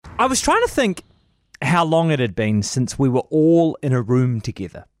I was trying to think how long it had been since we were all in a room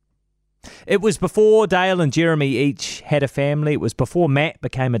together. It was before Dale and Jeremy each had a family. It was before Matt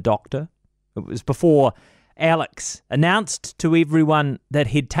became a doctor. It was before Alex announced to everyone that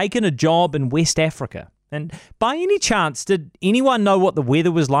he'd taken a job in West Africa. And by any chance, did anyone know what the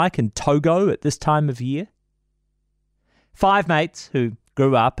weather was like in Togo at this time of year? 5 mates who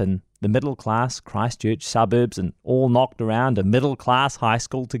grew up in the middle-class Christchurch suburbs and all knocked around a middle-class high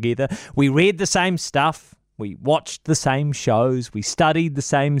school together. We read the same stuff, we watched the same shows, we studied the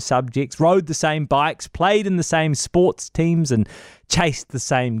same subjects, rode the same bikes, played in the same sports teams and chased the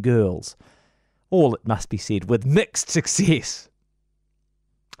same girls. All, it must be said, with mixed success.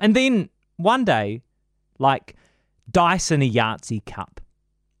 And then, one day, like dice in a Yahtzee cup,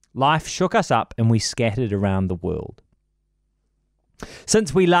 life shook us up and we scattered around the world.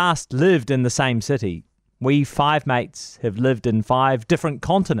 Since we last lived in the same city, we 5 mates have lived in 5 different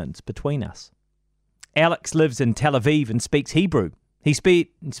continents between us. Alex lives in Tel Aviv and speaks Hebrew. He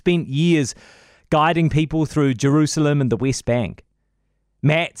spent years guiding people through Jerusalem and the West Bank.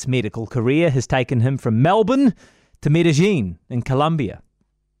 Matt's medical career has taken him from Melbourne to Medellin in Colombia.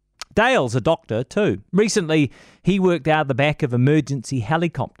 Dale's a doctor too. Recently, he worked out the back of emergency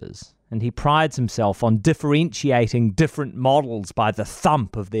helicopters, and he prides himself on differentiating different models by the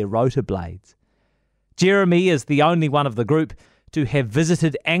thump of their rotor blades. Jeremy is the only one of the group to have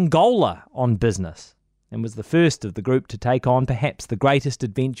visited Angola on business, and was the first of the group to take on perhaps the greatest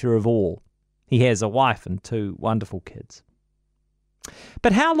adventure of all. He has a wife and 2 wonderful kids.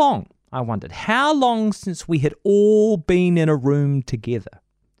 But how long, I wondered, how long since we had all been in a room together?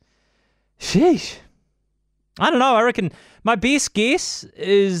 Sheesh. I don't know, I reckon my best guess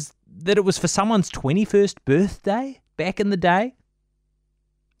is that it was for someone's 21st birthday back in the day.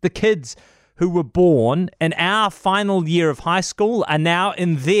 The kids who were born in our final year of high school are now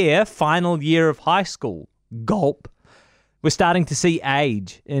in their final year of high school. Gulp. We're starting to see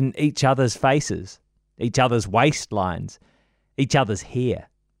age in each other's faces, each other's waistlines, each other's hair.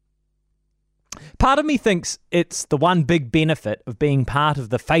 Part of me thinks it's the one big benefit of being part of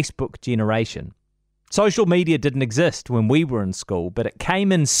the Facebook generation. Social media didn't exist when we were in school, but it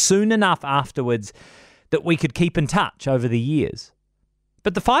came in soon enough afterwards that we could keep in touch over the years.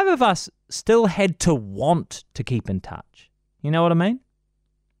 But the 5 of us still had to want to keep in touch. You know what I mean?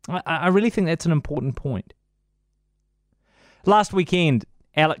 I really think that's an important point. Last weekend,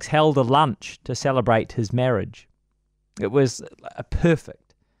 Alex held a lunch to celebrate his marriage. It was a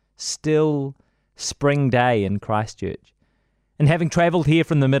perfect, still spring day in Christchurch. And having travelled here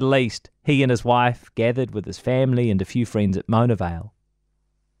from the Middle East, he and his wife gathered with his family and a few friends at Mona Vale.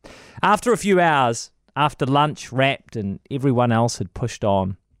 After a few hours, after lunch wrapped and everyone else had pushed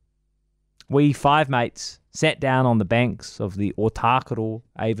on, we 5 mates sat down on the banks of the Otakaro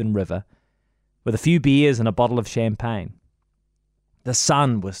Avon River with a few beers and a bottle of champagne. The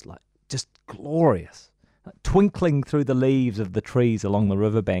sun was just glorious, twinkling through the leaves of the trees along the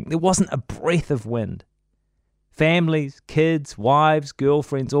riverbank. There wasn't a breath of wind. Families, kids, wives,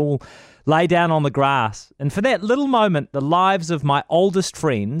 girlfriends all lay down on the grass. And for that little moment, the lives of my oldest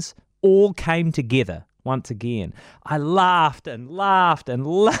friends all came together once again. I laughed and laughed and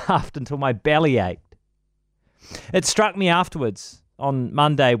laughed until my belly ached. It struck me afterwards on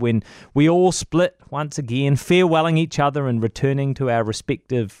Monday when we all split once again, farewelling each other and returning to our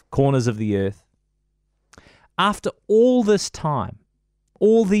respective corners of the earth. After all this time,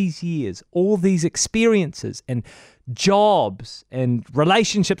 all these years, all these experiences and jobs and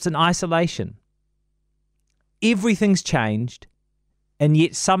relationships in isolation, everything's changed, and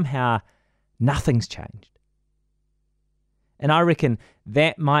yet somehow nothing's changed. And I reckon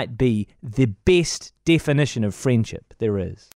that might be the best definition of friendship there is.